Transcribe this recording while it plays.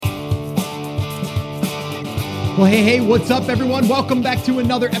Well, hey, what's up, everyone? Welcome back to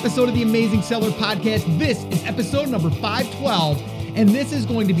another episode of the Amazing Seller Podcast. This is episode number 512, and this is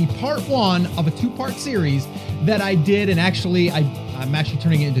going to be part one of a two-part series that I did, and actually, I'm actually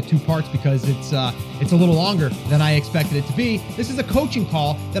turning it into two parts because it's a little longer than I expected it to be. This is a coaching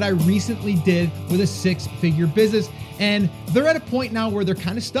call that I recently did with a six-figure business, and they're at a point now where they're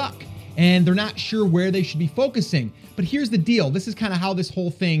kind of stuck, and they're not sure where they should be focusing. But here's the deal. This is kind of how this whole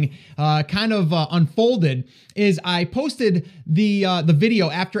thing unfolded. Is I posted the video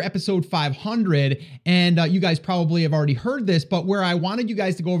after episode 500, and you guys probably have already heard this, but where I wanted you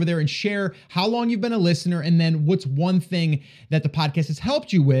guys to go over there and share how long you've been a listener, and then what's one thing that the podcast has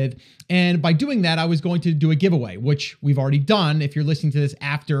helped you with. And by doing that, I was going to do a giveaway, which we've already done if you're listening to this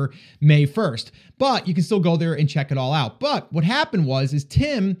after May 1st. But you can still go there and check it all out. But what happened is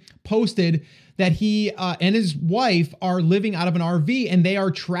Tim posted that he and his wife are living out of an RV, and they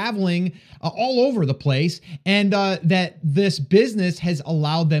are traveling all over the place, and that this business has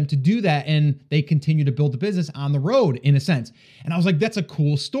allowed them to do that, and they continue to build the business on the road in a sense. And I was like, that's a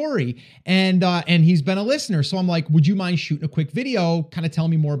cool story. And he's been a listener. So I'm like, would you mind shooting a quick video, kind of telling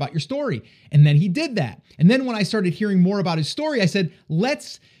me more about your story? And then he did that. And then when I started hearing more about his story, I said,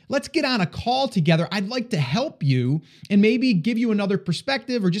 let's get on a call together. I'd like to help you and maybe give you another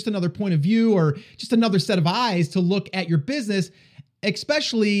perspective or just another point of view or just another set of eyes to look at your business,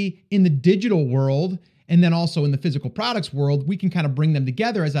 especially in the digital world. And then also in the physical products world, we can kind of bring them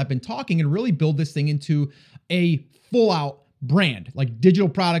together as I've been talking and really build this thing into a full out brand, like digital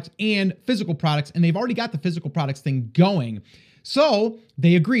products and physical products. And they've already got the physical products thing going. So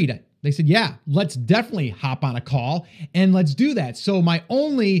they agreed. They said, yeah, let's definitely hop on a call and let's do that. So my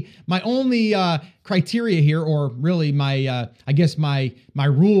only criteria here, or really my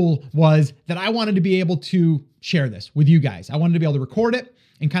rule was that I wanted to be able to share this with you guys. I wanted to be able to record it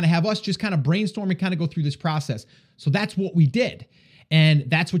and kind of have us just kind of brainstorm and kind of go through this process. So that's what we did. And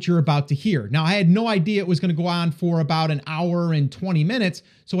that's what you're about to hear. Now, I had no idea it was going to go on for about an hour and 20 minutes.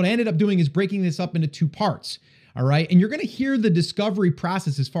 So what I ended up doing is breaking this up into two parts. All right. And you're going to hear the discovery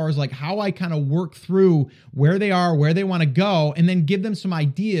process as far as like how I kind of work through where they are, where they want to go, and then give them some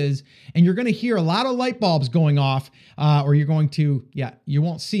ideas. And you're going to hear a lot of light bulbs going off, or you're going to, you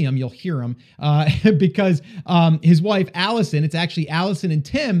won't see them, you'll hear them, because his wife, Allison, it's actually Allison and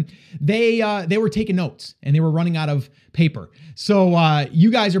Tim, they were taking notes and they were running out of paper. So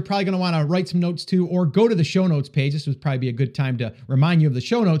you guys are probably going to want to write some notes too, or go to the show notes page. This would probably be a good time to remind you of the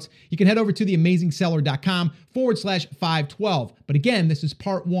show notes. You can head over to theamazingseller.com/512. But again, this is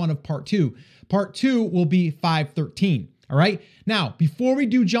part one of part two. Part two will be 513. All right. Now, before we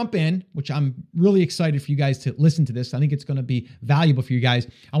do jump in, which I'm really excited for you guys to listen to this, I think it's going to be valuable for you guys.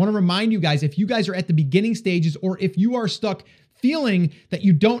 I want to remind you guys, if you guys are at the beginning stages, or if you are stuck feeling that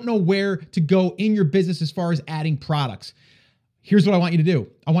you don't know where to go in your business as far as adding products, here's what I want you to do.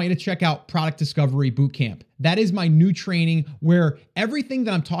 I want you to check out Product Discovery Bootcamp. That is my new training where everything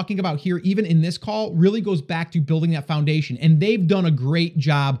that I'm talking about here, even in this call, really goes back to building that foundation. And they've done a great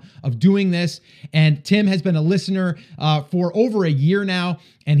job of doing this. And Tim has been a listener for over a year now,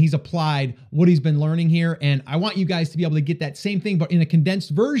 and he's applied what he's been learning here. And I want you guys to be able to get that same thing, but in a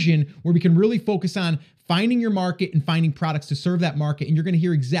condensed version where we can really focus on finding your market and finding products to serve that market. And you're going to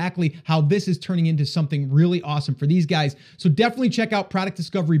hear exactly how this is turning into something really awesome for these guys. So definitely check out Product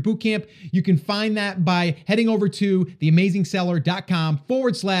Discovery Bootcamp. You can find that by heading over to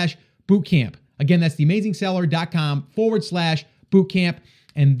theamazingseller.com/bootcamp. Again, that's theamazingseller.com/bootcamp.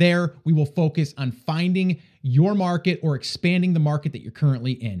 And there we will focus on finding your market or expanding the market that you're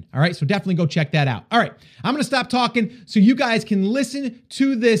currently in. All right. So definitely go check that out. All right. I'm going to stop talking so you guys can listen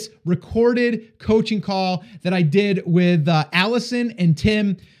to this recorded coaching call that I did with Allison and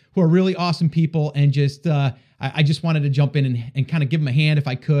Tim, who are really awesome people. And just, I just wanted to jump in and kind of give them a hand if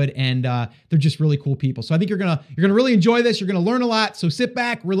I could. And they're just really cool people. So I think you're going to really enjoy this. You're going to learn a lot. So sit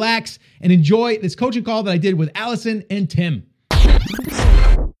back, relax, and enjoy this coaching call that I did with Allison and Tim.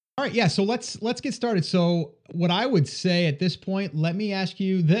 All right, yeah, so let's get started. So what I would say at this point, let me ask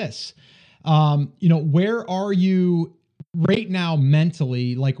you this. Where are you right now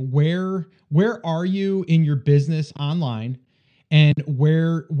mentally? Like where are you in your business online? And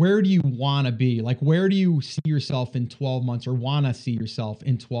where do you want to be? Like, where do you see yourself in 12 months or want to see yourself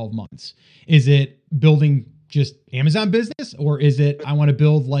in 12 months? Is it building just Amazon business, or is it, I want to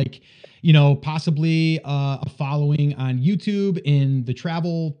build possibly a following on YouTube in the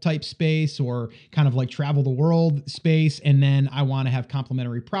travel type space, or kind of like travel the world space. And then I want to have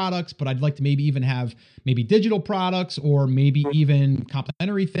complementary products, but I'd like to maybe even have digital products, or maybe even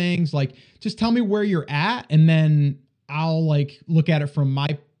complementary things. Like, just tell me where you're at. And then I'll look at it from my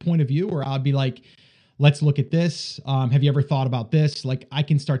point of view, or I'll be like, let's look at this. Have you ever thought about this? Like I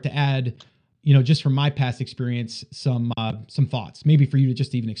can start to add, just from my past experience, some thoughts, maybe for you to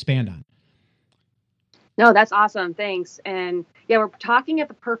just even expand on. No, that's awesome. Thanks. And yeah, we're talking at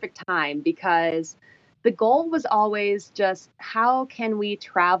the perfect time because the goal was always just how can we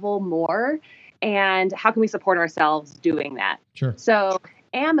travel more and how can we support ourselves doing that? Sure. So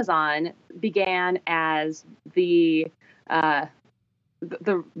Amazon began as the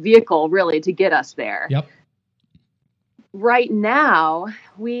vehicle really to get us there. Yep. Right now,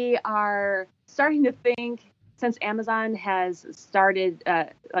 we are starting to think, since Amazon has started,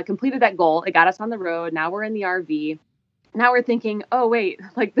 completed that goal, it got us on the road. Now we're in the RV. Now we're thinking, oh wait,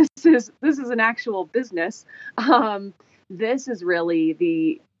 like this is an actual business. This is really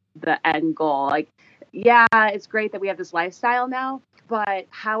the end goal. Like, yeah, it's great that we have this lifestyle now, but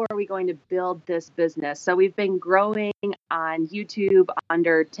how are we going to build this business? So we've been growing on YouTube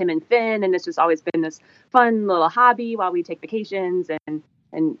under Tim and Finn, and it's just always been this fun little hobby while we take vacations and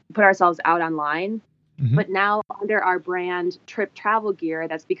put ourselves out online. Mm-hmm. But now under our brand Trip Travel Gear,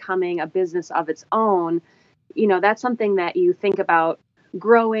 that's becoming a business of its own. That's something that you think about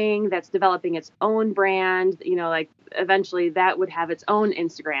growing, that's developing its own brand, like eventually that would have its own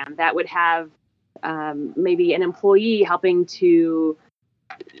Instagram, that would have maybe an employee helping to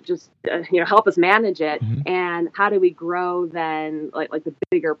just, help us manage it. Mm-hmm. And how do we grow then like the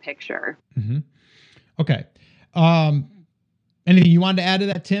bigger picture? Mm-hmm. Okay. Anything you wanted to add to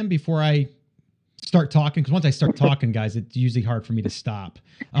that, Tim, before I start talking? Because once I start talking, guys, it's usually hard for me to stop.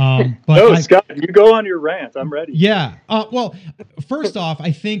 But Scott, you go on your rant. I'm ready. Yeah. Well, first off,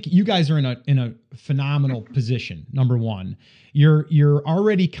 I think you guys are in a phenomenal position. Number one, you're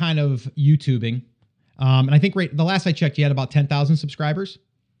already kind of YouTubing, and I think the last I checked, you had about 10,000 subscribers.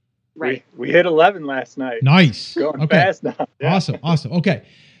 Right. We hit 11 last night. Nice. Going fast now. Yeah. Awesome. Okay.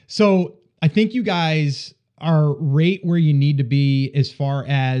 So I think you guys are right where you need to be as far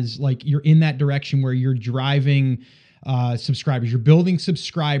as like you're in that direction where you're driving subscribers. You're building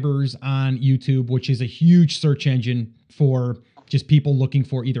subscribers on YouTube, which is a huge search engine for just people looking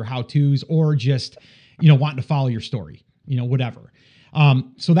for either how-tos or just, wanting to follow your story, whatever.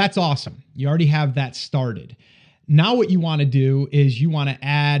 So that's awesome. You already have that started. Now what you want to do is you want to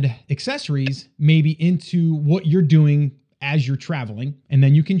add accessories maybe into what you're doing as you're traveling, and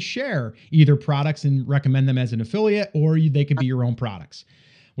then you can share either products and recommend them as an affiliate, or they could be your own products,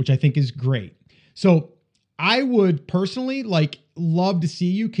 which I think is great. So I would personally love to see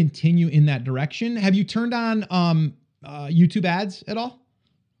you continue in that direction. Have you turned on YouTube ads at all?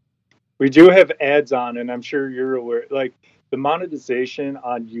 We do have ads on, and I'm sure you're aware, the monetization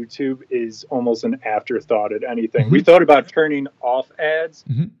on YouTube is almost an afterthought at anything. Mm-hmm. We thought about turning off ads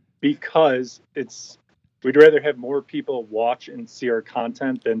mm-hmm. because we'd rather have more people watch and see our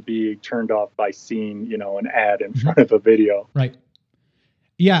content than be turned off by seeing, an ad in front of a video. Right.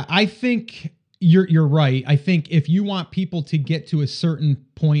 Yeah, I think you're right. I think if you want people to get to a certain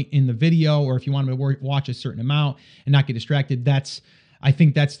point in the video, or if you want them to watch a certain amount and not get distracted, I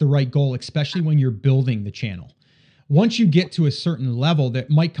think that's the right goal, especially when you're building the channel. Once you get to a certain level, there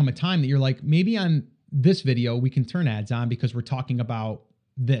might come a time that you're like, maybe on this video, we can turn ads on because we're talking about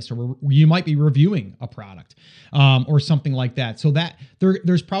this, or you might be reviewing a product or something like that. So that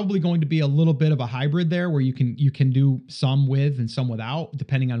there's probably going to be a little bit of a hybrid there where you can do some with and some without,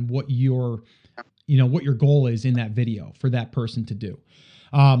 depending on what your goal is in that video for that person to do.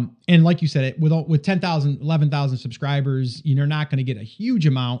 And like you said, with 10,000, 11,000 subscribers, you're not going to get a huge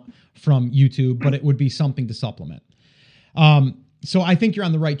amount from YouTube, but it would be something to supplement. So I think you're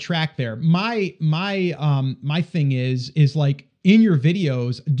on the right track there. My thing is like, in your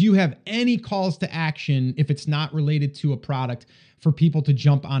videos, do you have any calls to action if it's not related to a product for people to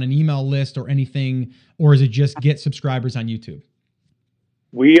jump on an email list or anything, or is it just get subscribers on YouTube?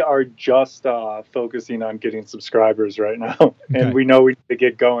 We are just focusing on getting subscribers right now. Okay. And we know we need to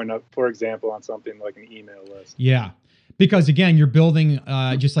get going, for example, on something like an email list. Yeah. Because again, you're building,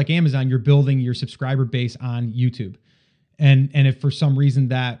 just like Amazon, you're building your subscriber base on YouTube. And if for some reason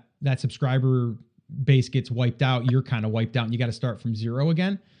that subscriber base gets wiped out, you're kind of wiped out and you got to start from zero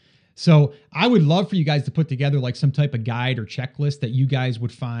again. So I would love for you guys to put together like some type of guide or checklist that you guys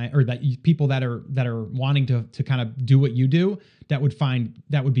would find, or that people that are wanting to kind of do what you do, that would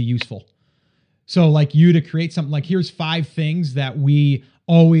be useful. So like you to create something like, here's 5 things that we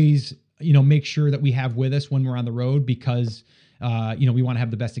always, make sure that we have with us when we're on the road, because we want to have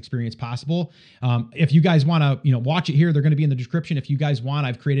the best experience possible. If you guys want to, watch it here, they're going to be in the description. If you guys want,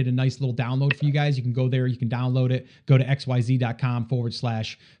 I've created a nice little download for you guys. You can go there, you can download it, go to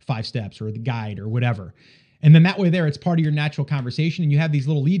xyz.com/5 steps or the guide or whatever. And then that way there, it's part of your natural conversation. And you have these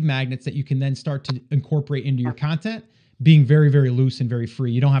little lead magnets that you can then start to incorporate into your content, being very, very loose and very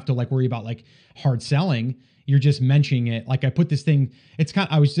free. You don't have to like worry about like hard selling. You're just mentioning it. Like I put this thing,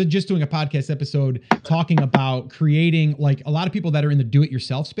 I was just doing a podcast episode talking about creating, like a lot of people that are in the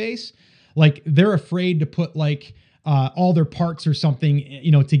do-it-yourself space, like they're afraid to put like all their parts or something,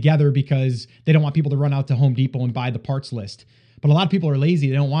 together because they don't want people to run out to Home Depot and buy the parts list. But a lot of people are lazy.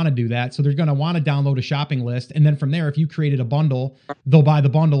 They don't want to do that. So they're going to want to download a shopping list. And then from there, if you created a bundle, they'll buy the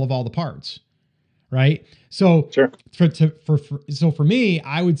bundle of all the parts. Right. So sure. For me,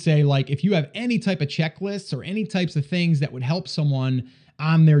 I would say like, if you have any type of checklists or any types of things that would help someone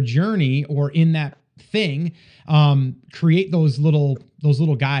on their journey or in that thing, create those little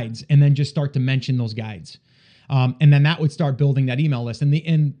guides and then just start to mention those guides. And then that would start building that email list.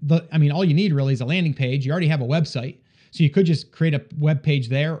 All you need really is a landing page. You already have a website. So you could just create a web page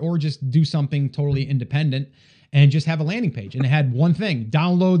there or just do something totally independent and just have a landing page. And it had one thing: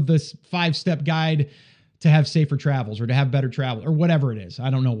 download this 5-step guide to have safer travels or to have better travel or whatever it is. I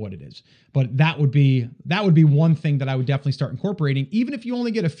don't know what it is, but that would be one thing that I would definitely start incorporating. Even if you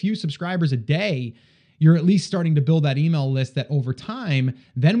only get a few subscribers a day, you're at least starting to build that email list that over time,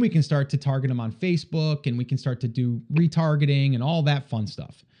 then we can start to target them on Facebook and we can start to do retargeting and all that fun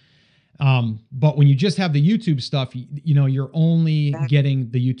stuff. But when you just have the YouTube stuff, you're only getting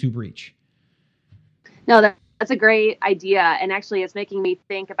the YouTube reach. No, that's a great idea. And actually it's making me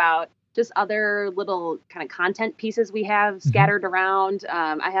think about just other little kind of content pieces we have scattered around.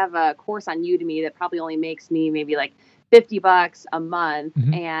 I have a course on Udemy that probably only makes me maybe like $50 a month.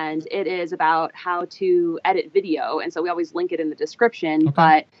 And it is about how to edit video. And so we always link it in the description,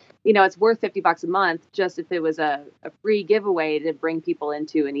 but it's worth $50 a month just if it was a free giveaway to bring people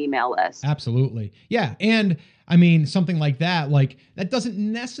into an email list. Absolutely. Yeah. And something like that doesn't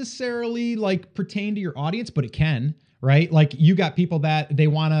necessarily like pertain to your audience, but it can, right? Like you got people that they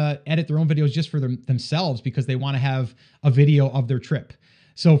want to edit their own videos just for themselves because they want to have a video of their trip.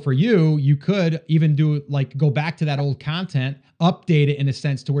 So for you could even do like go back to that old content, update it in a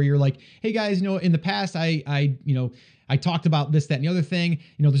sense to where you're like, hey guys, in the past I talked about this, that, and the other thing.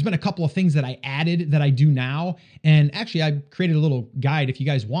 There's been a couple of things that I added that I do now. And actually I created a little guide. If you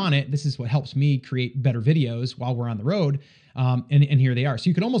guys want it, this is what helps me create better videos while we're on the road. And here they are. So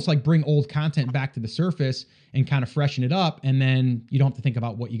you could almost like bring old content back to the surface and kind of freshen it up. And then you don't have to think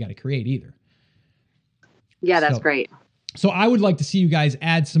about what you got to create either. Yeah, that's great. So I would like to see you guys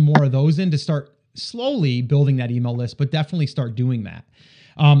add some more of those in to start slowly building that email list, but definitely start doing that.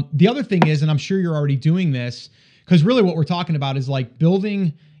 The other thing is, and I'm sure you're already doing this, because really what we're talking about is like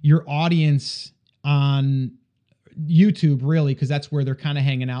building your audience on YouTube, really, because that's where they're kind of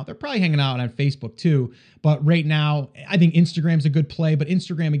hanging out. They're probably hanging out on Facebook too. But right now, I think Instagram's a good play, but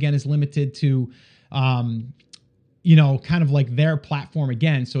Instagram again is limited to, kind of like their platform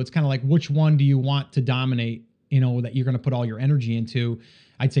again. So it's kind of like, which one do you want to dominate, that you're going to put all your energy into?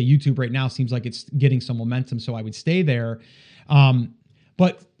 I'd say YouTube right now seems like it's getting some momentum. So I would stay there.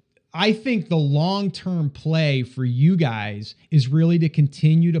 But I think the long-term play for you guys is really to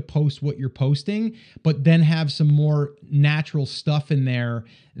continue to post what you're posting, but then have some more natural stuff in there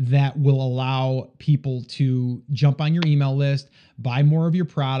that will allow people to jump on your email list, buy more of your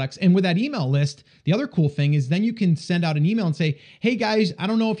products. And with that email list, the other cool thing is then you can send out an email and say, hey guys, I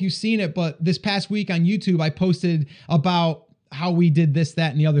don't know if you've seen it, but this past week on YouTube, I posted about how we did this,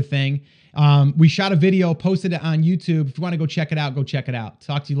 that, and the other thing. We shot a video, posted it on YouTube. If you want to go check it out, go check it out.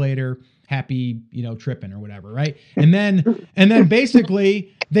 Talk to you later. Happy, tripping or whatever. Right. And then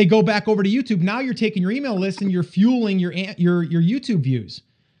basically they go back over to YouTube. Now you're taking your email list and you're fueling your YouTube views.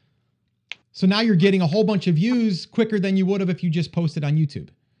 So now you're getting a whole bunch of views quicker than you would have if you just posted on YouTube.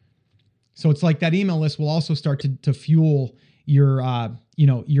 So it's like that email list will also start to fuel your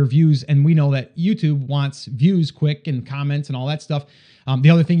views. And we know that YouTube wants views quick and comments and all that stuff. The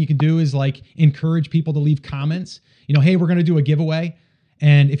other thing you can do is like encourage people to leave comments. Hey, we're going to do a giveaway.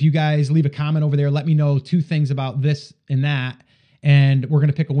 And if you guys leave a comment over there, let me know 2 things about this and that. And we're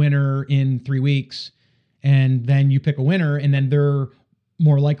going to pick a winner in 3 weeks. And then you pick a winner and then they're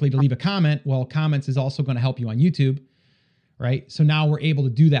more likely to leave a comment. Well, comments is also going to help you on YouTube, right? So now we're able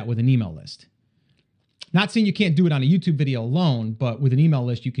to do that with an email list. Not saying you can't do it on a YouTube video alone, but with an email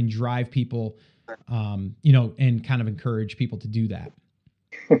list, you can drive people, and kind of encourage people to do that.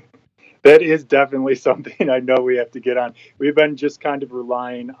 That is definitely something I know we have to get on. We've been just kind of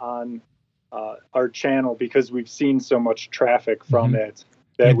relying on our channel because we've seen so much traffic from it.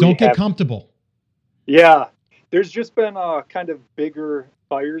 That don't get comfortable. Yeah. There's just been kind of bigger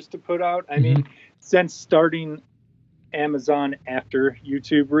fires to put out. I mean, since starting Amazon after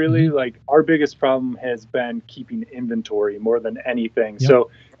YouTube, really. Mm-hmm. Like, our biggest problem has been keeping inventory more than anything. Yep. So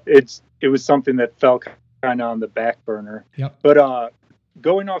it was something that fell kind of on the back burner. Yep. But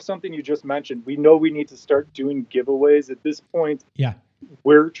going off something you just mentioned, we know we need to start doing giveaways at this point. Yeah.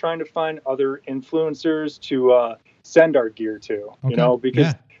 We're trying to find other influencers to send our gear to,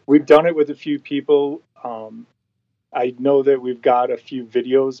 because we've done it with a few people. I know that we've got a few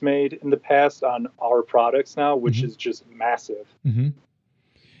videos made in the past on our products now, which mm-hmm. is just massive. Mm-hmm.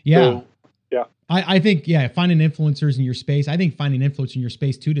 Yeah. So, yeah. I think, finding influencers in your space. I think finding influencers in your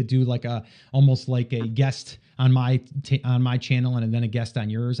space too, to do like almost like a guest on my channel and then a guest on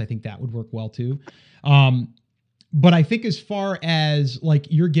yours. I think that would work well too. But I think as far as like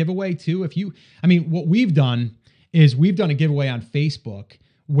your giveaway too, what we've done is we've done a giveaway on Facebook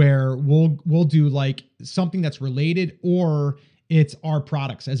where we'll do like something that's related, or it's our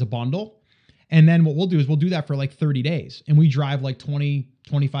products as a bundle. And then what we'll do is we'll do that for like 30 days and we drive like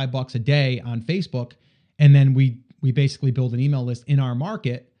 $20-$25 a day on Facebook. And then we basically build an email list in our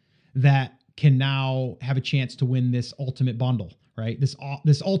market that can now have a chance to win this ultimate bundle, right? This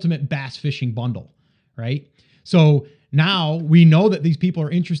ultimate bass fishing bundle, right? So now we know that these people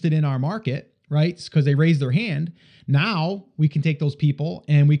are interested in our market, right? Because they raised their hand. Now we can take those people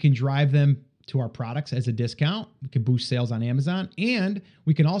and we can drive them to our products as a discount. We can boost sales on Amazon, and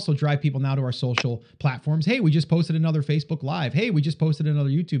we can also drive people now to our social platforms. Hey, we just posted another Facebook Live. Hey, we just posted another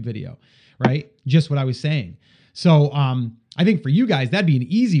YouTube video, right? Just what I was saying. So I think for you guys, that'd be an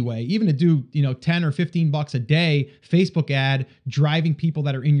easy way, even to do, $10 or $15 a day Facebook ad, driving people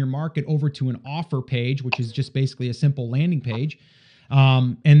that are in your market over to an offer page, which is just basically a simple landing page,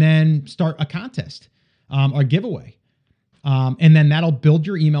 and then start a contest or giveaway. And then that'll build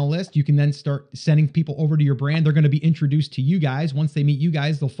your email list. You can then start sending people over to your brand. They're going to be introduced to you guys. Once they meet you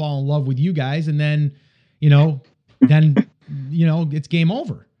guys, they'll fall in love with you guys. And then, it's game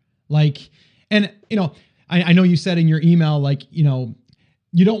over. I know you said in your email,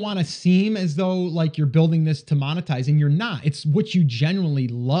 you don't want to seem as though like you're building this to monetize, and you're not. It's what you genuinely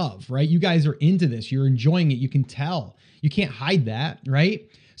love, right? You guys are into this. You're enjoying it. You can tell. You can't hide that, right?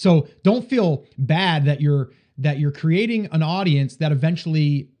 So don't feel bad that you're creating an audience that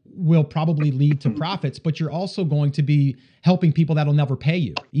eventually will probably lead to profits, but you're also going to be helping people that'll never pay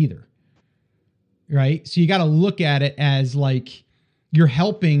you either, right? So you got to look at it as like you're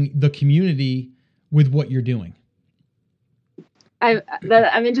helping the community with what you're doing. I'm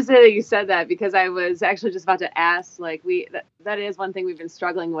interested that you said that, because I was actually just about to ask, that is one thing we've been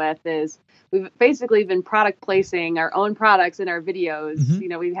struggling with, is we've basically been product placing our own products in our videos.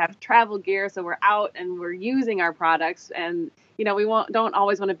 Mm-hmm. We have travel gear, so we're out and we're using our products, and we don't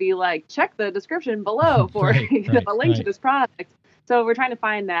always want to be like, check the description below for a link to this product. So we're trying to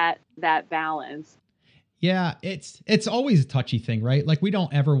find that balance. Yeah, it's always a touchy thing, right? Like we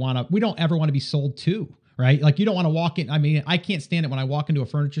don't ever want to be sold to. Right? Like you don't want to walk in. I mean, I can't stand it when I walk into a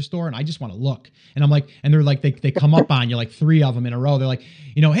furniture store and I just want to look, and I'm like, and they're like, they come up on you, like 3 of them in a row. They're like,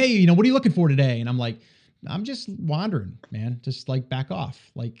 hey, what are you looking for today? And I'm like, I'm just wandering, man. Just like back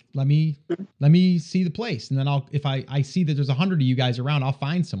off. Like, let me see the place. And then if I see that there's 100 of you guys around, I'll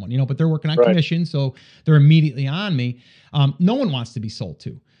find someone, but they're working on commission. So they're immediately on me. No one wants to be sold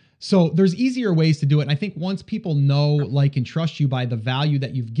to. So there's easier ways to do it. And I think once people know, like, and trust you by the value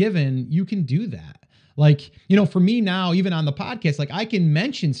that you've given, you can do that. Like, for me now, even on the podcast, like I can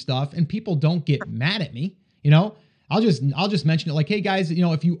mention stuff and people don't get mad at me. I'll just mention it like, hey guys,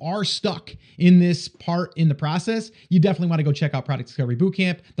 if you are stuck in this part in the process, you definitely want to go check out Product Discovery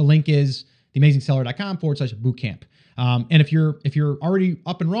Bootcamp. The link is theamazingseller.com/bootcamp. And if you're already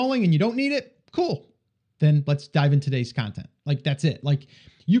up and rolling and you don't need it, cool. Then let's dive into today's content. Like, that's it. Like,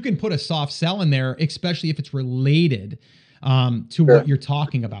 you can put a soft sell in there, especially if it's related to what you're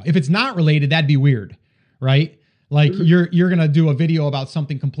talking about. If it's not related, that'd be weird, right? Like you're going to do a video about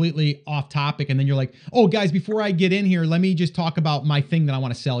something completely off topic. And then you're like, oh guys, before I get in here, let me just talk about my thing that I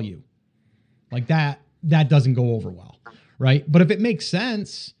want to sell you. Like that doesn't go over well. Right. But if it makes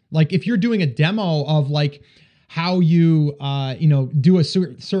sense, like if you're doing a demo of like how you, do a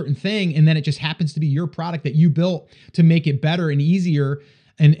certain thing, and then it just happens to be your product that you built to make it better and easier.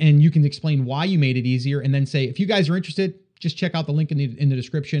 And you can explain why you made it easier, and then say, if you guys are interested, just check out the link in the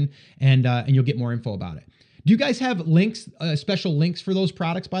description, and you'll get more info about it. Do you guys have links, special links for those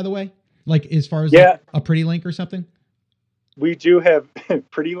products, by the way? Like as far as like a pretty link or something? We do have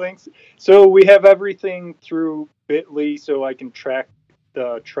pretty links. So we have everything through Bitly, so I can track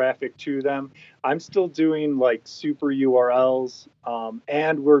the traffic to them. I'm still doing like super URLs,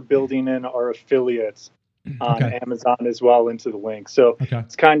 and we're building in our affiliates on Amazon as well into the link. So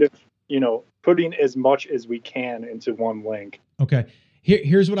it's kind of, putting as much as we can into one link. Okay.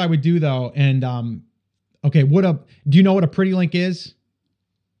 Here's what I would do though. And, okay. Do you know what a pretty link is?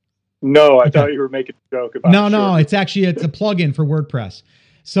 No, I thought you were making a joke about it. No, it's a plugin for WordPress.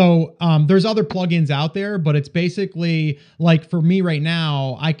 So, there's other plugins out there, but it's basically like for me right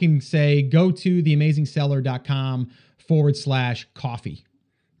now, I can say, go to theamazingseller.com/coffee.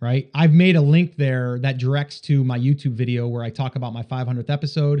 Right? I've made a link there that directs to my YouTube video where I talk about my 500th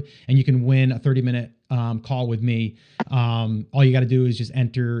episode, and you can win a 30-minute call with me. All you got to do is just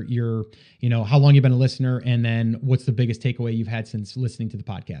enter your, how long you've been a listener, and then what's the biggest takeaway you've had since listening to the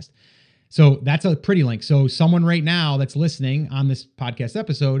podcast. So that's a pretty link. So someone right now that's listening on this podcast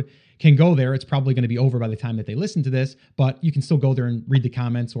episode can go there. It's probably going to be over by the time that they listen to this, but you can still go there and read the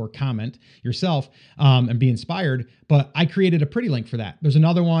comments or comment yourself and be inspired. But I created a pretty link for that. There's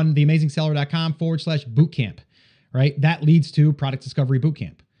another one, theamazingseller.com/bootcamp, right? That leads to Product Discovery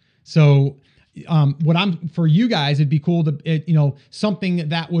Bootcamp. So for you guys, it'd be cool to, something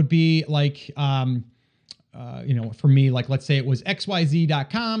that would be like, for me, like, let's say it was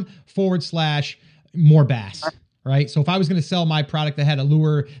xyz.com/more bass. Right. So if I was going to sell my product that had a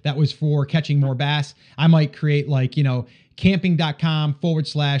lure that was for catching more bass, I might create like,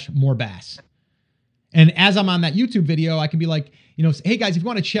 camping.com/more bass. And as I'm on that YouTube video, I can be like, hey guys, if you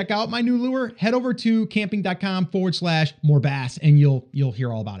want to check out my new lure, head over to camping.com/more bass and you'll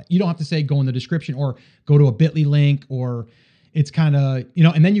hear all about it. You don't have to say go in the description or go to a bit.ly link, or it's kind of,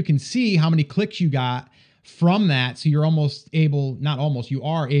 and then you can see how many clicks you got from that. So you're you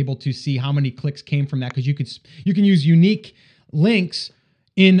are able to see how many clicks came from that, because you can use unique links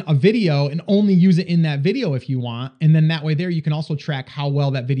in a video and only use it in that video if you want. And then that way there, you can also track how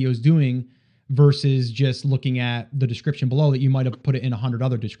well that video is doing versus just looking at the description below that you might have put it in 100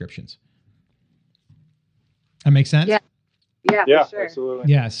 other descriptions. That makes sense? Yeah, for sure.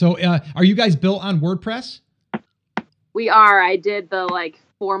 Absolutely. Yeah. So are you guys built on WordPress? We are. I did the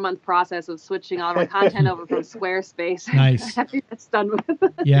 4-month process of switching all my content over from Squarespace. Nice. That's done with.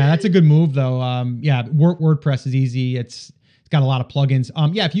 Yeah, that's a good move though. WordPress is easy. It's got a lot of plugins.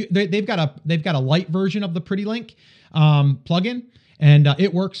 They've got a light version of the Pretty Link plugin, and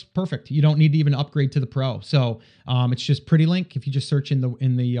it works perfect. You don't need to even upgrade to the Pro. So it's just Pretty Link. If you just search in the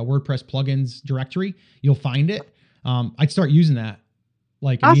WordPress plugins directory, you'll find it. I'd start using that.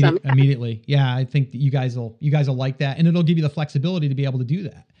 Awesome. Immediately. Yeah, I think that you guys will like that, and it'll give you the flexibility to be able to do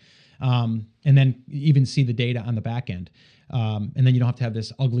that. And then even see the data on the back end. And then you don't have to have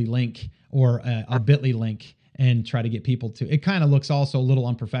this ugly link or a bit.ly link and try to get people to. It kind of looks also a little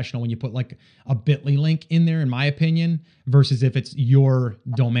unprofessional when you put like a bit.ly link in there, in my opinion, versus if it's your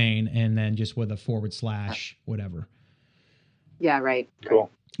domain and then just with a / whatever. Yeah, right.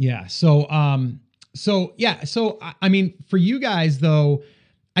 Cool. Yeah. So I mean, for you guys though,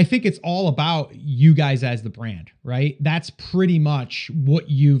 I think it's all about you guys as the brand, right? That's pretty much what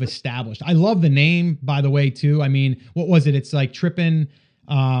you've established. I love the name, by the way, too. I mean, what was it? It's like Trippin'.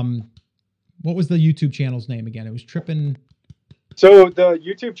 What was the YouTube channel's name again? It was Trippin'. So the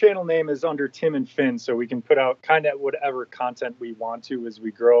YouTube channel name is under Tim and Finn, so we can put out kind of whatever content we want to as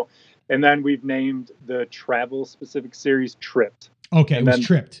we grow. And then we've named the travel specific series Tripped. Okay, it was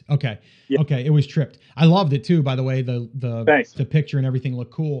Tripped. Okay. Yeah. Okay, it was Tripped. I loved it too, by the way. The picture and everything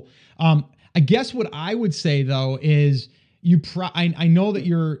looked cool. I guess what I would say though is I know that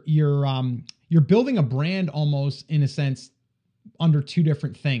you're building a brand almost in a sense under two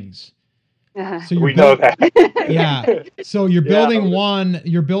different things. So we know that. Yeah. So you're building one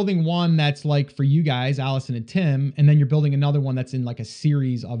that's like for you guys, Allison and Tim, and then you're building another one that's in like a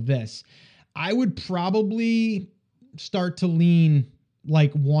series of this. I would probably start to lean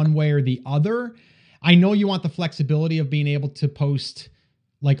like one way or the other. I know you want the flexibility of being able to post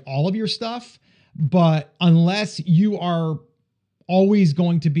like all of your stuff, but unless you are always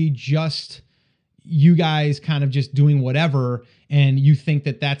going to be just you guys kind of just doing whatever, and you think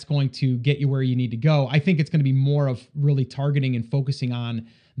that that's going to get you where you need to go, I think it's going to be more of really targeting and focusing on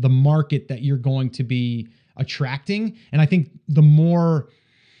the market that you're going to be attracting. And I think the more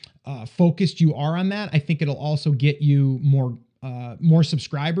focused you are on that, I think it'll also get you more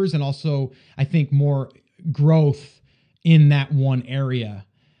subscribers, and also I think more growth in that one area.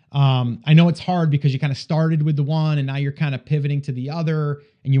 I know it's hard because you kind of started with the one and now you're kind of pivoting to the other,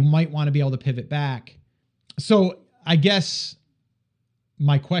 and you might want to be able to pivot back. So I guess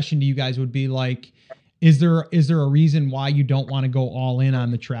my question to you guys would be like, is there a reason why you don't want to go all in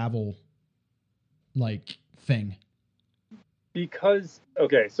on the travel like thing? Because,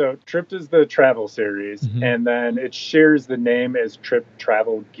 okay, so Tripped is the travel series, and then it shares the name as Trip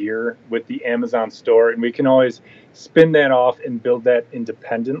Travel Gear with the Amazon store, and we can always spin that off and build that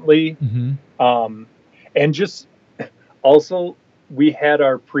independently. And just also, we had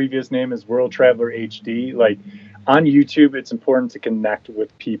our previous name as World Traveler HD. Like on YouTube, it's important to connect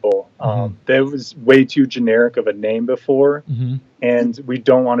with people. That was way too generic of a name before, and we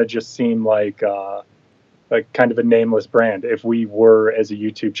don't want to just seem like kind of a nameless brand if we were, as a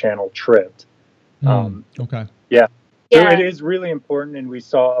YouTube channel, Tripped. Okay. Yeah. So it is really important, and we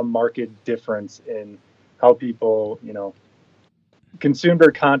saw a marked difference in how people, consumed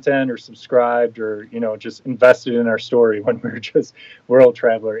our content or subscribed or, just invested in our story when we were just World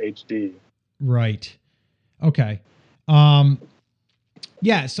Traveler HD. Right. Okay.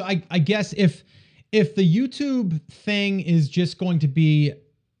 Yeah. So I guess if the YouTube thing is just going to be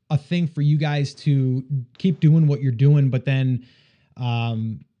a thing for you guys to keep doing what you're doing, but then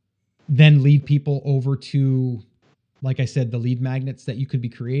lead people over to, like I said, the lead magnets that you could be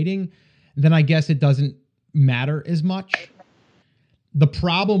creating, then I guess it doesn't matter as much. The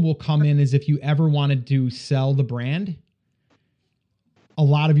problem will come in is if you ever wanted to sell the brand, a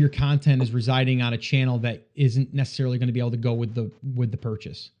lot of your content is residing on a channel that isn't necessarily going to be able to go with the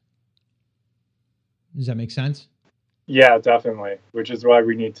purchase. Does that make sense? Yeah, definitely. Which is why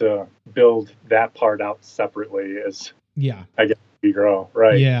we need to build that part out separately as I guess we grow,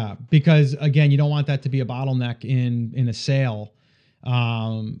 right? Yeah, because again, you don't want that to be a bottleneck in a sale,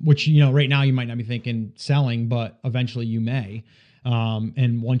 which right now you might not be thinking selling, but eventually you may.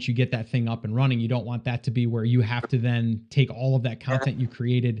 And once you get that thing up and running, you don't want that to be where you have to then take all of that content you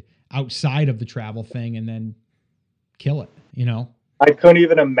created outside of the travel thing and then kill it, I couldn't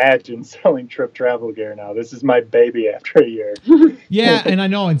even imagine selling Trip Travel Gear now. This is my baby after a year. Yeah, and I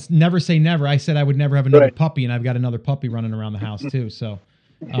know it's never say never. I said I would never have another puppy, and I've got another puppy running around the house too. So,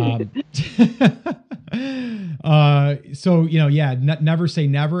 never say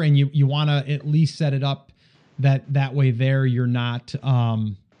never, and you want to at least set it up that way. There, you're not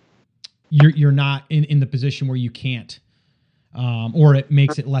you're not in the position where you can't, or it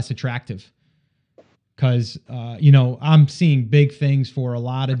makes it less attractive. Because, I'm seeing big things for a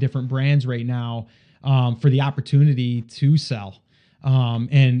lot of different brands right now for the opportunity to sell.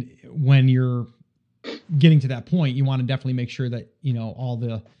 And when you're getting to that point, you want to definitely make sure that, all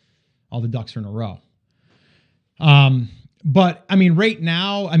the ducks are in a row. But I mean, right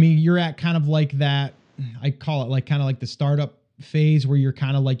now, you're at kind of like that, I call it like kind of like the startup phase where you're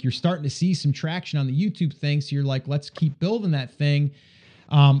kind of like, you're starting to see some traction on the YouTube thing. So you're like, let's keep building that thing.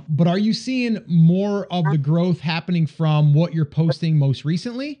 But are you seeing more of the growth happening from what you're posting most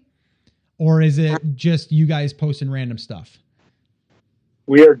recently? Or is it just you guys posting random stuff?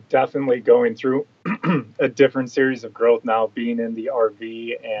 We are definitely going through a different series of growth now, being in the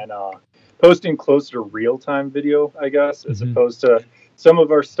RV and posting closer to real-time video, I guess, as opposed to some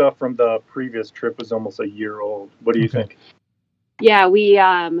of our stuff from the previous trip was almost a year old. What do you think? Yeah, we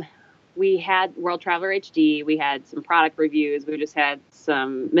had World Traveler HD. We had some product reviews. We just had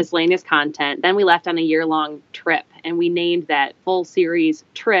some miscellaneous content. Then we left on a year-long trip, and we named that full series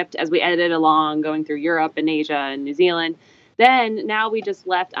Tripped as we edited along, going through Europe and Asia and New Zealand. Then now we just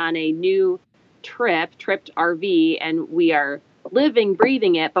left on a new trip, Tripped RV, and we are living,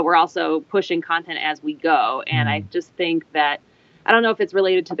 breathing it, but we're also pushing content as we go. And I just think that, I don't know if it's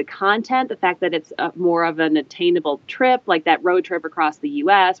related to the content, the fact that it's more of an attainable trip, like that road trip across the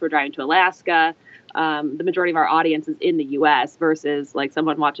U.S. We're driving to Alaska. The majority of our audience is in the U.S. versus like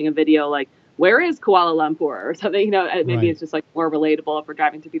someone watching a video like, where is Kuala Lumpur or something? Maybe it's just like more relatable if we're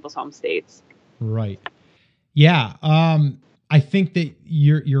driving to people's home states. Right. Yeah. I think that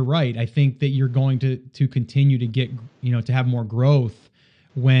you're right. I think that you're going to continue to get, to have more growth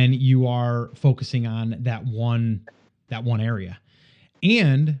when you are focusing on that one area.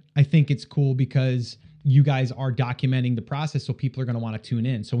 And I think it's cool because you guys are documenting the process, so people are going to want to tune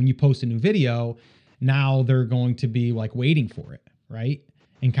in. So when you post a new video, now they're going to be like waiting for it, right?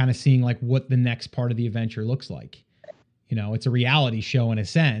 And kind of seeing like what the next part of the adventure looks like. It's a reality show in a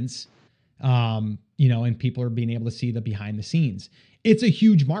sense, and people are being able to see the behind the scenes. It's a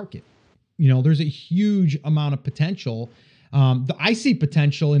huge market. There's a huge amount of potential. I see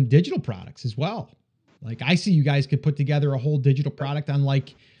potential in digital products as well. Like I see you guys could put together a whole digital product on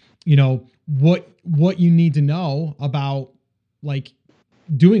like, what you need to know about like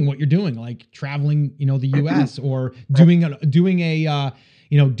doing what you're doing, like traveling, the US or doing a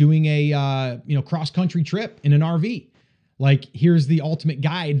cross country trip in an RV. Like here's the ultimate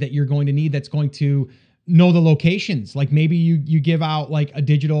guide that you're going to need. That's going to know the locations. Like maybe you give out like a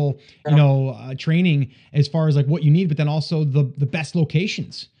digital, training as far as like what you need, but then also the best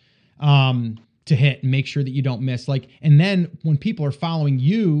locations to hit and make sure that you don't miss. Like, and then when people are following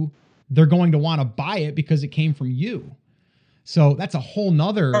you, they're going to want to buy it because it came from you. So that's a whole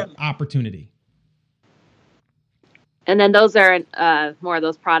nother opportunity. And then those are more of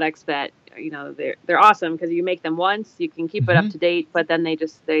those products that, they're awesome because you make them once, you can keep it up to date, but then they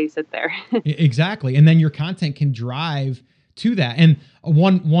sit there. Exactly. And then your content can drive to that. And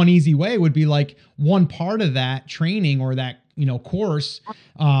one easy way would be like one part of that training or that, course,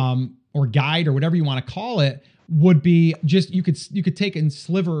 or guide or whatever you want to call it would be just, you could take and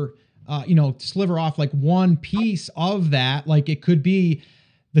sliver off like one piece of that. Like it could be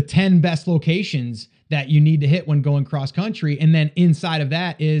the 10 best locations that you need to hit when going cross country. And then inside of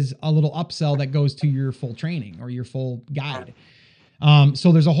that is a little upsell that goes to your full training or your full guide.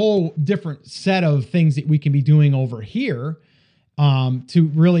 So there's a whole different set of things that we can be doing over here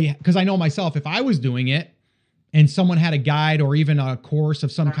to really, because I know myself, if I was doing it and someone had a guide or even a course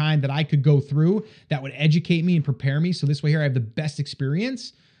of some kind that I could go through that would educate me and prepare me. So this way here I have the best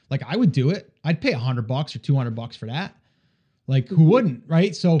experience. Like I would do it. I'd pay $100 or $200 for that. Like who wouldn't,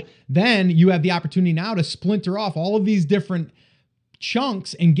 right? So then you have the opportunity now to splinter off all of these different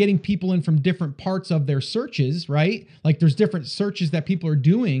chunks and getting people in from different parts of their searches, right? Like there's different searches that people are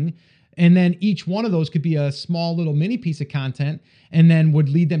doing. And then each one of those could be a small little mini piece of content and then would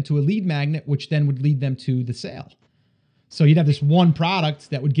lead them to a lead magnet, which then would lead them to the sale. So you'd have this one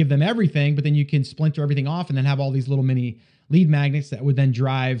product that would give them everything, but then you can splinter everything off and then have all these little mini lead magnets that would then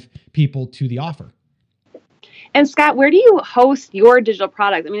drive people to the offer. And Scott, where do you host your digital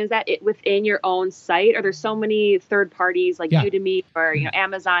product? I mean, is that it within your own site? Or there's so many third parties like Udemy or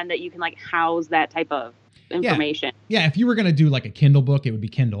Amazon that you can like house that type of information? Yeah, if you were going to do like a Kindle book, it would be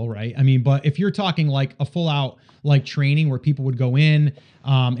Kindle, right? I mean, but if you're talking like a full out like training where people would go in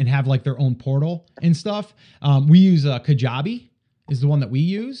and have like their own portal and stuff, we use Kajabi is the one that we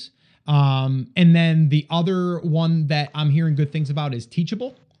use. And then the other one that I'm hearing good things about is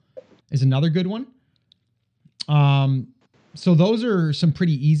Teachable is another good one. So those are some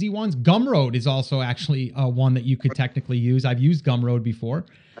pretty easy ones. Gumroad is also actually one that you could technically use. I've used Gumroad before.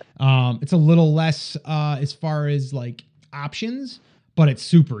 It's a little less as far as like options, but it's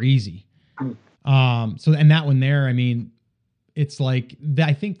super easy. And that one there, I mean, it's like,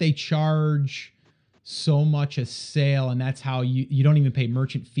 I think they charge so much a sale, and that's how you don't even pay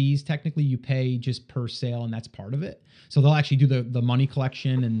merchant fees. Technically you pay just per sale, and that's part of it. So they'll actually do the money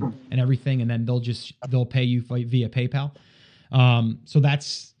collection and everything. And then they'll pay you via PayPal. So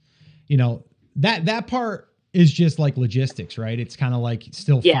that's, that part is just like logistics, right? It's kind of like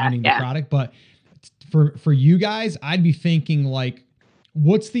still finding the product, but for you guys, I'd be thinking like,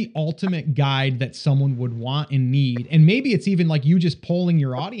 what's the ultimate guide that someone would want and need? And maybe it's even like you just polling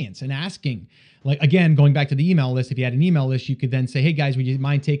your audience and asking, like, again, going back to the email list, if you had an email list, you could then say, hey guys, would you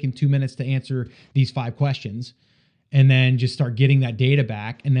mind taking 2 minutes to answer these 5 questions? And then just start getting that data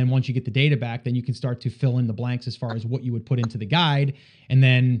back. And then once you get the data back, then you can start to fill in the blanks as far as what you would put into the guide. And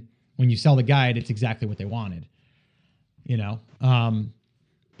then when you sell the guide, it's exactly what they wanted,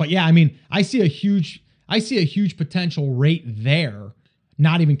 But yeah, I mean, I see a huge potential right there,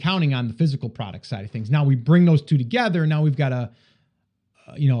 not even counting on the physical product side of things. Now we bring those two together. Now we've got a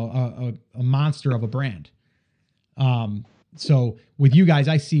monster of a brand. So with you guys,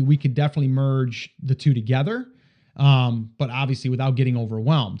 I see we could definitely merge the two together. But obviously without getting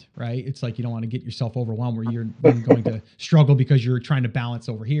overwhelmed, right? It's like, you don't want to get yourself overwhelmed where you're going to struggle because you're trying to balance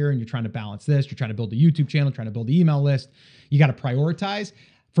over here and you're trying to balance this. You're trying to build a YouTube channel, trying to build the email list. You got to prioritize.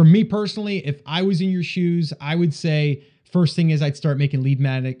 For me personally, if I was in your shoes, I would say first thing is I'd start making lead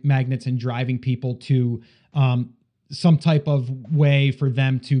magnets and driving people to, some type of way for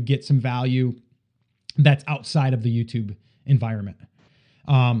them to get some value that's outside of the YouTube environment.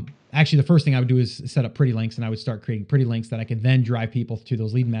 Actually, the first thing I would do is set up pretty links, and I would start creating pretty links that I could then drive people to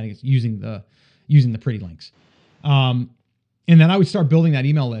those lead magnets using the pretty links. And then I would start building that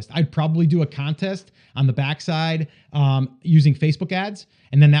email list. I'd probably do a contest on the backside using Facebook ads.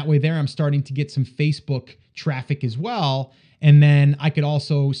 And then that way there, I'm starting to get some Facebook traffic as well. And then I could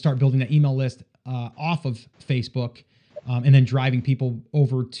also start building that email list off of Facebook and then driving people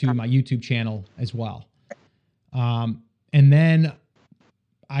over to my YouTube channel as well. And then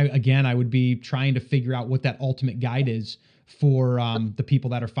I would be trying to figure out what that ultimate guide is for the people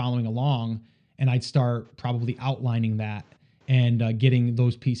that are following along. And I'd start probably outlining that and getting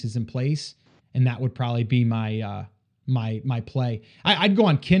those pieces in place. And that would probably be my my play. I'd go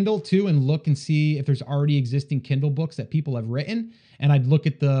on Kindle too and look and see if there's already existing Kindle books that people have written, and I'd look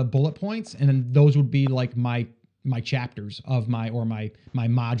at the bullet points, and then those would be like my chapters of my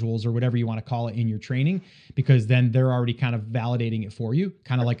modules or whatever you want to call it in your training, because then they're already kind of validating it for you,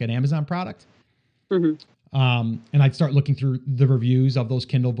 kind of like an Amazon product. Mm-hmm. And I'd start looking through the reviews of those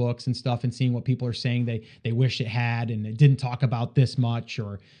Kindle books and stuff and seeing what people are saying they wish it had, and it didn't talk about this much,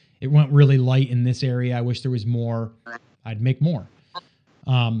 or it went really light in this area. I wish there was more. I'd make more.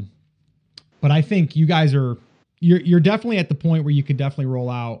 But I think you guys you're definitely at the point where you could definitely roll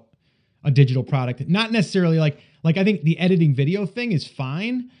out a digital product. Not necessarily like I think the editing video thing is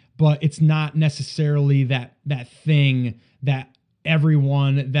fine, but it's not necessarily that thing that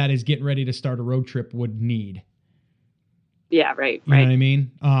everyone that is getting ready to start a road trip would need. Yeah, right. You know what I mean?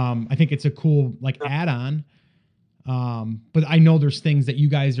 I think it's a cool add-on. But I know there's things that you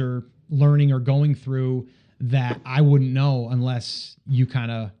guys are learning or going through that I wouldn't know unless you kind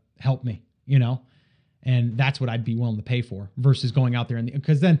of help me, and that's what I'd be willing to pay for versus going out there.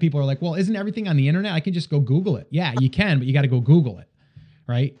 Because then people are like, well, isn't everything on the internet? I can just go Google it. Yeah, you can, but you got to go Google it.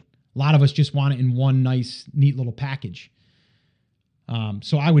 Right. A lot of us just want it in one nice, neat little package.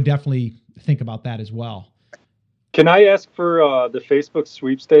 So I would definitely think about that as well. Can I ask for the Facebook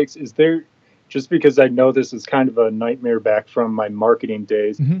sweepstakes? Is there, just because I know this is kind of a nightmare back from my marketing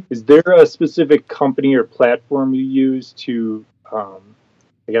days, is there a specific company or platform you use to, I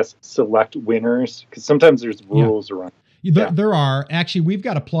guess, select winners? Because sometimes there's rules around. There are. Actually, we've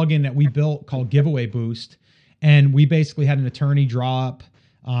got a plugin that we built called Giveaway Boost, and we basically had an attorney draw up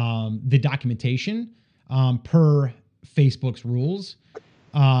the documentation per Facebook's rules.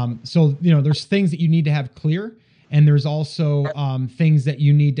 So, there's things that you need to have clear, and there's also things that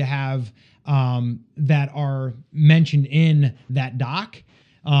you need to have that are mentioned in that doc.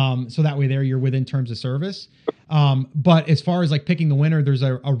 So that way there you're within terms of service. But as far as picking the winner, there's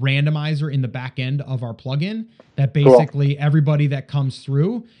a randomizer in the back end of our plugin that basically everybody that comes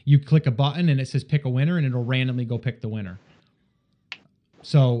through, you click a button and it says pick a winner, and it'll randomly go pick the winner.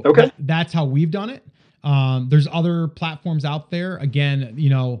 So that's how we've done it. There's other platforms out there. Again,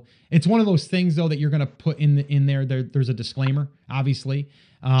 it's one of those things though that you're going to put in there. There's a disclaimer, obviously,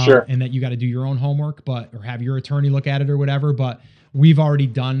 and that you got to do your own homework, or have your attorney look at it or whatever. But we've already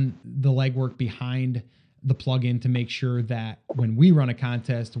done the legwork behind the plugin to make sure that when we run a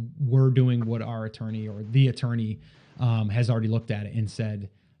contest, we're doing what our attorney or the attorney has already looked at it and said,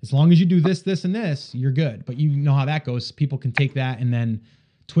 as long as you do this, this, and this, you're good. But you know how that goes. People can take that and then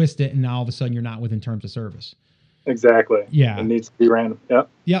twist it, and now all of a sudden you're not within terms of service. Exactly. Yeah. It needs to be random. Yep.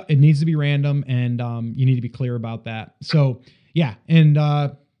 Yeah, it needs to be random, and you need to be clear about that. So, yeah. And,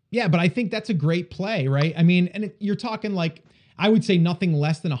 but I think that's a great play, right? I mean, and you're talking I would say nothing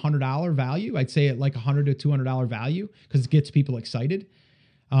less than $100 value. I'd say it $100 to $200 value because it gets people excited.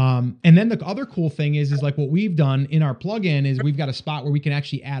 And then the other cool thing is what we've done in our plugin is we've got a spot where we can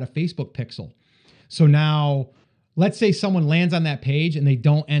actually add a Facebook pixel. So now let's say someone lands on that page and they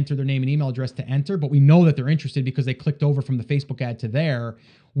don't enter their name and email address to enter, but we know that they're interested because they clicked over from the Facebook ad to there.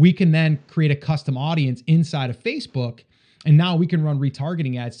 We can then create a custom audience inside of Facebook. And now we can run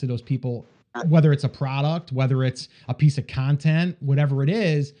retargeting ads to those people, whether it's a product, whether it's a piece of content, whatever it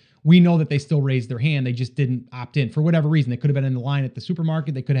is. We know that they still raised their hand. They just didn't opt in for whatever reason. They could have been in the line at the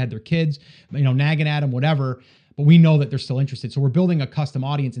supermarket. They could have had their kids, nagging at them, whatever. But we know that they're still interested. So we're building a custom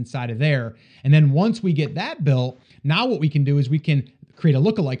audience inside of there. And then once we get that built, now what we can do is we can create a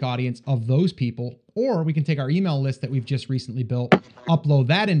lookalike audience of those people, or we can take our email list that we've just recently built, upload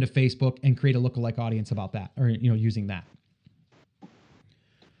that into Facebook, and create a lookalike audience about that, or using that.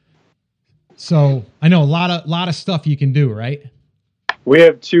 So I know a lot of stuff you can do, right? We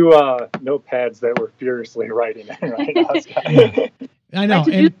have two notepads that we're furiously writing in right now. I know.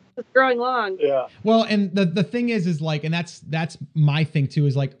 And it's growing long. Yeah. Well, and the thing is and that's my thing too,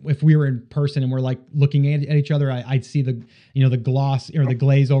 is if we were in person and we're looking at each other, I'd see the gloss or the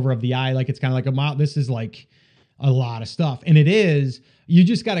glaze over of the eye. It's kind of this is a lot of stuff. And it is, you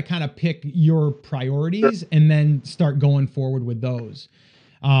just got to kind of pick your priorities and then start going forward with those.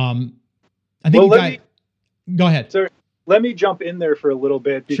 I think go ahead. Sorry. Let me jump in there for a little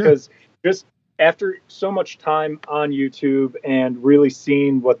bit because just after so much time on YouTube and really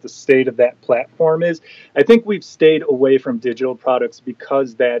seeing what the state of that platform is, I think we've stayed away from digital products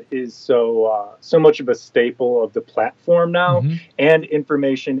because that is so much of a staple of the platform now, and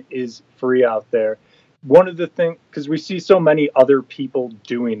information is free out there. One of the things, because we see so many other people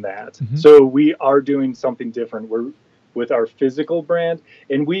doing that, so we are doing something different. We're with our physical brand,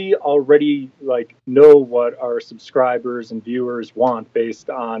 and we already know what our subscribers and viewers want based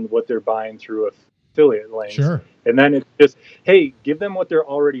on what they're buying through affiliate links. Sure. And then it's just, hey, give them what they're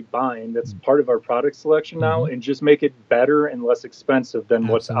already buying. That's part of our product selection now, and just make it better and less expensive than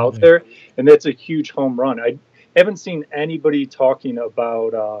what's out there. And that's a huge home run. I haven't seen anybody talking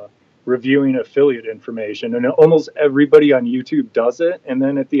about reviewing affiliate information, and almost everybody on YouTube does it. And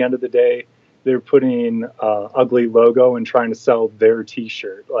then at the end of the day, they're putting ugly logo and trying to sell their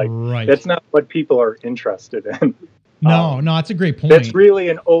T-shirt. Like, that's not what people are interested in. No, it's a great point. That's really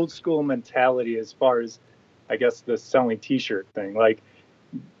an old school mentality as far as, I guess, the selling T-shirt thing. Like,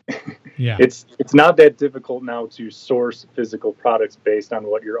 yeah, it's not that difficult now to source physical products based on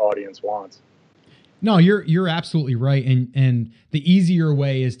what your audience wants. No, you're absolutely right. And the easier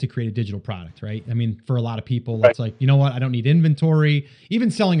way is to create a digital product, right? I mean, for a lot of people, it's like, you know what? I don't need inventory. Even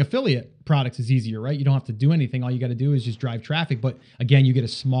selling affiliate products is easier, right? You don't have to do anything. All you got to do is just drive traffic. But again, you get a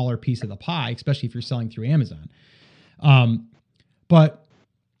smaller piece of the pie, especially if you're selling through Amazon. But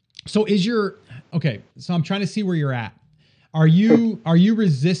so so I'm trying to see where you're at. Are you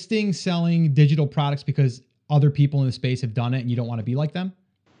resisting selling digital products because other people in the space have done it and you don't want to be like them?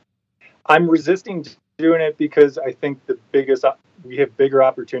 I'm resisting doing it because I think we have bigger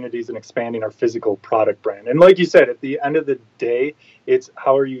opportunities in expanding our physical product brand. And like you said, at the end of the day, it's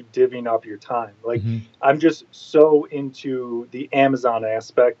how are you divvying up your time? Like, I'm just so into the Amazon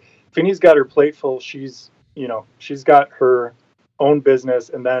aspect. Finny's got her plate full. She's got her own business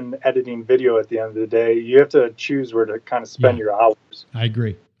and then editing video at the end of the day. You have to choose where to kind of spend your hours. I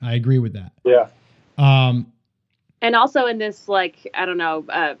agree with that. Yeah. And also in this, like, I don't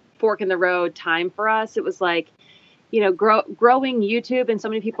know, fork in the road time for us, it was like, growing YouTube, and so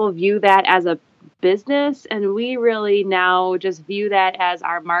many people view that as a business, and we really now just view that as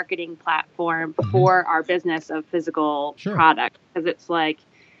our marketing platform for our business of physical product. Because it's like,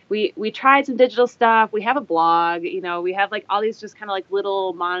 we tried some digital stuff. We have a blog, we have like all these just kind of like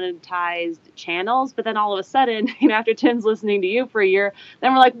little monetized channels. But then all of a sudden, after Tim's listening to you for a year,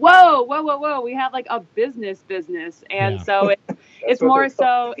 then we're like, whoa, we have like a business. And so it's more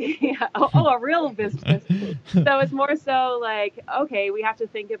so, a real business. So it's more so like, okay, we have to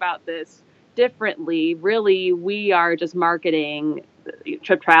think about this differently. Really, we are just marketing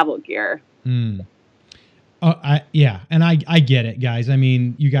trip travel gear. And I get it, guys. I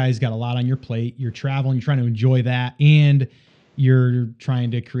mean, you guys got a lot on your plate. You're traveling, you're trying to enjoy that, and you're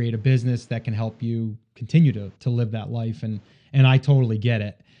trying to create a business that can help you continue to live that life. And I totally get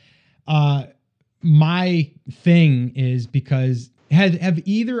it. My thing is, because have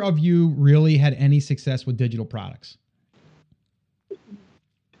either of you really had any success with digital products?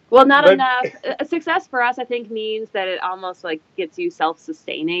 Well, not enough. A success for us, I think, means that it almost like gets you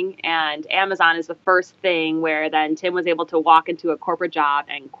self-sustaining. And Amazon is the first thing where then Tim was able to walk into a corporate job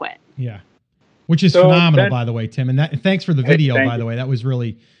and quit. Yeah, which is phenomenal, by the way, Tim. And thanks for the video, by the way. That was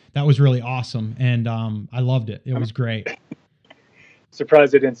really awesome, and I loved it. It was great.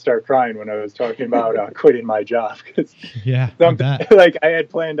 Surprised I didn't start crying when I was talking about quitting my job. I I had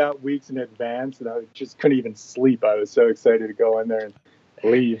planned out weeks in advance, and I just couldn't even sleep. I was so excited to go in there and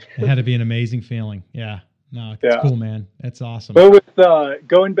leave. It had to be an amazing feeling. Yeah. No, it's cool, man. That's awesome. But with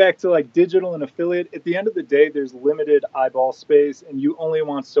going back to like digital and affiliate, at the end of the day, there's limited eyeball space, and you only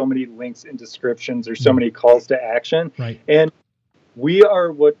want so many links and descriptions or so many calls to action. Right. And we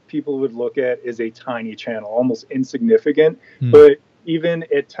are what people would look at as a tiny channel, almost insignificant. But even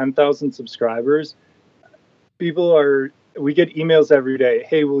at 10,000 subscribers, we get emails every day.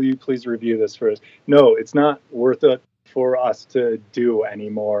 Hey, will you please review this for us? No, it's not worth it for us to do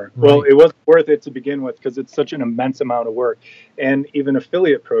anymore. Right. Well, it wasn't worth it to begin with because it's such an immense amount of work. And even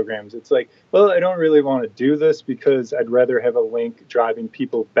affiliate programs, it's like, well, I don't really want to do this because I'd rather have a link driving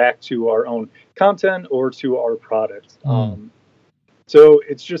people back to our own content or to our product. So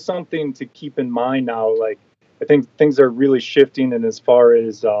it's just something to keep in mind now. Like, I think things are really shifting, and as far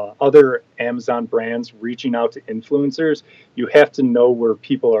as other Amazon brands reaching out to influencers, you have to know where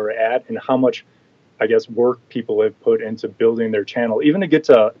people are at and how much, I guess, work people have put into building their channel. Even to get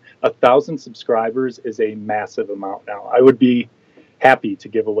to 1,000 subscribers is a massive amount now. I would be happy to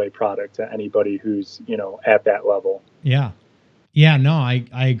give away product to anybody who's, at that level. Yeah. Yeah, no, I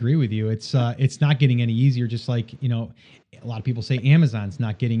agree with you. It's not getting any easier. Just like, a lot of people say Amazon's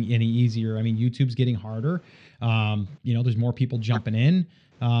not getting any easier. I mean, YouTube's getting harder. There's more people jumping in,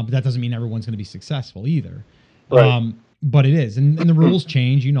 but that doesn't mean everyone's going to be successful either. Right. But it is. And the rules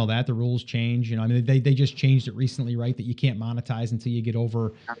change, that the rules change, I mean, they just changed it recently, right? That you can't monetize until you get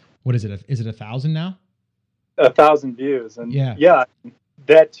over, what is it? Is it 1,000 now? 1,000 views. And yeah,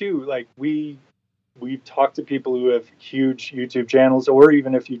 that too. Like we've talked to people who have huge YouTube channels, or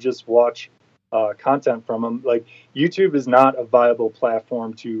even if you just watch content from them. Like YouTube is not a viable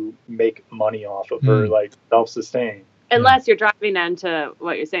platform to make money off of or like self-sustain. Unless you're driving into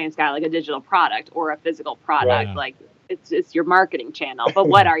what you're saying, Scott, like a digital product or a physical product, right. Like it's your marketing channel. But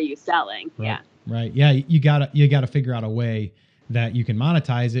what are you selling? Right. Yeah. Right. Yeah. You gotta figure out a way that you can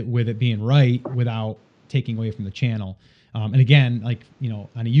monetize it with it being right without taking away from the channel. And again, like, on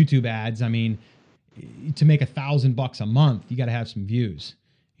a YouTube ads, I mean, to make $1,000 a month, you got to have some views.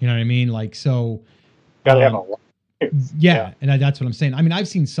 You know what I mean? Like, so. Got to have a lot. Yeah. And that's what I'm saying. I mean, I've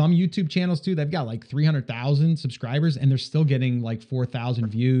seen some YouTube channels too. They've got like 300,000 subscribers and they're still getting like 4,000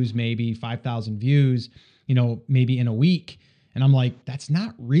 views, maybe 5,000 views, maybe in a week. And I'm like, that's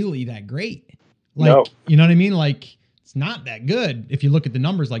not really that great. Like, no. You know what I mean? Like, it's not that good if you look at the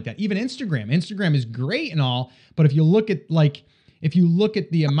numbers like that. Even Instagram is great and all, but if you look at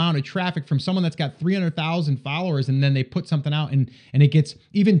the amount of traffic from someone that's got 300,000 followers and then they put something out and it gets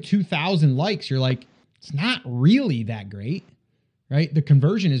even 2,000 likes, you're like, it's not really that great, right? The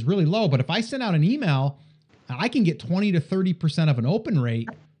conversion is really low, but if I send out an email, I can get 20 to 30% of an open rate.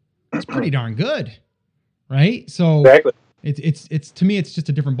 It's pretty darn good, right? So exactly. It's to me, it's just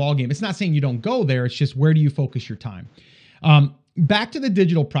a different ballgame. It's not saying you don't go there. It's just, where do you focus your time? Back to the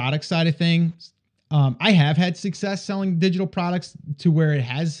digital product side of things. I have had success selling digital products to where it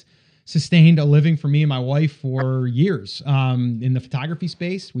has sustained a living for me and my wife for years. In the photography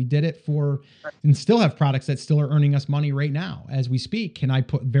space, we did it and still have products that still are earning us money right now as we speak. And I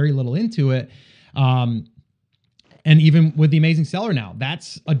put very little into it. And even with the Amazing Seller now,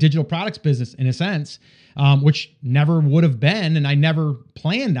 that's a digital products business in a sense, which never would have been. And I never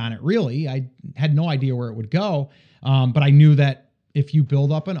planned on it really. I had no idea where it would go. But I knew that if you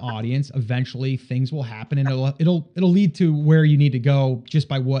build up an audience, eventually things will happen and it'll lead to where you need to go just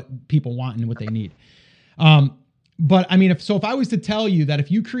by what people want and what they need. But I mean, if I was to tell you that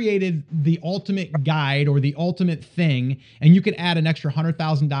if you created the ultimate guide or the ultimate thing and you could add an extra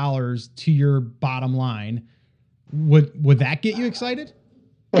 $100,000 to your bottom line, would that get you excited?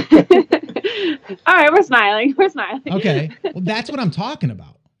 All right, we're smiling. Okay. Well, that's what I'm talking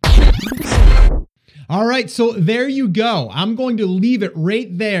about. All right, so there you go. I'm going to leave it right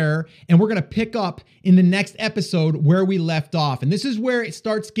there, and we're going to pick up in the next episode where we left off. And this is where it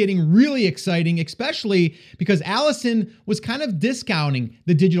starts getting really exciting, especially because Allison was kind of discounting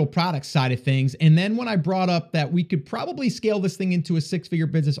the digital product side of things. And then when I brought up that we could probably scale this thing into a six-figure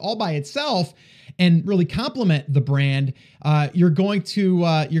business all by itself and really complement the brand, you're going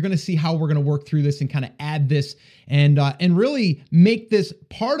to see how we're going to work through this and kind of add this and really make this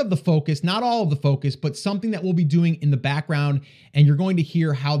part of the focus, not all of the focus, but something that we'll be doing in the background. And you're going to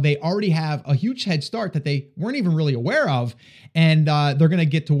hear how they already have a huge head start that they weren't even really aware of. And they're going to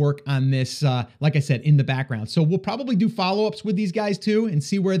get to work on this, like I said, in the background. So we'll probably do follow-ups with these guys too and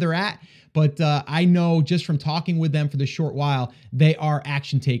see where they're at. But I know just from talking with them for this short while, they are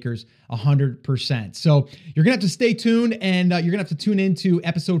action takers 100%. So you're going to have to stay tuned and you're going to have to tune into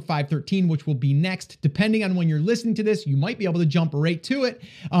episode 513, which will be next. Depending on when you're listening to this, you might be able to jump right to it.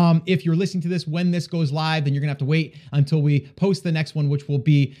 If you're listening to this when this goes live, then you're going to have to wait until we post the next one, which will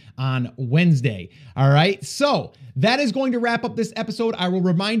be on Wednesday. All right. So that is going to wrap up this episode. I will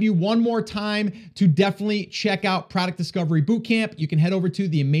remind you one more time to definitely check out Product Discovery Bootcamp. You can head over to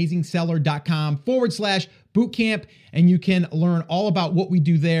theamazingseller.com/bootcamp and you can learn all about what we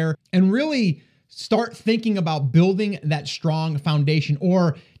do there and really start thinking about building that strong foundation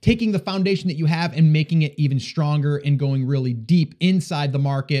or taking the foundation that you have and making it even stronger and going really deep inside the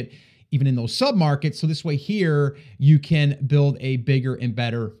market, even in those sub-markets. So this way here, you can build a bigger and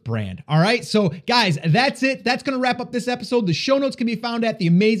better brand. All right. So guys, that's it. That's going to wrap up this episode. The show notes can be found at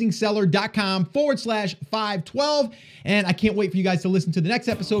theamazingseller.com/512. And I can't wait for you guys to listen to the next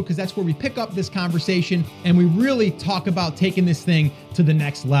episode because that's where we pick up this conversation and we really talk about taking this thing to the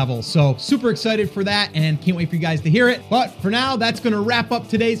next level. So super excited for that and can't wait for you guys to hear it. But for now, that's going to wrap up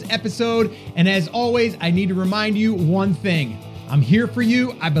today's episode. And as always, I need to remind you one thing. I'm here for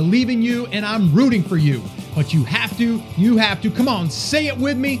you, I believe in you, and I'm rooting for you. But you have to, come on, say it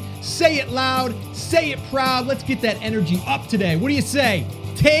with me, say it loud, say it proud. Let's get that energy up today. What do you say?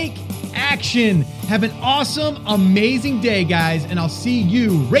 Take action. Have an awesome, amazing day, guys, and I'll see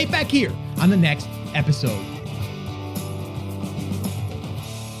you right back here on the next episode.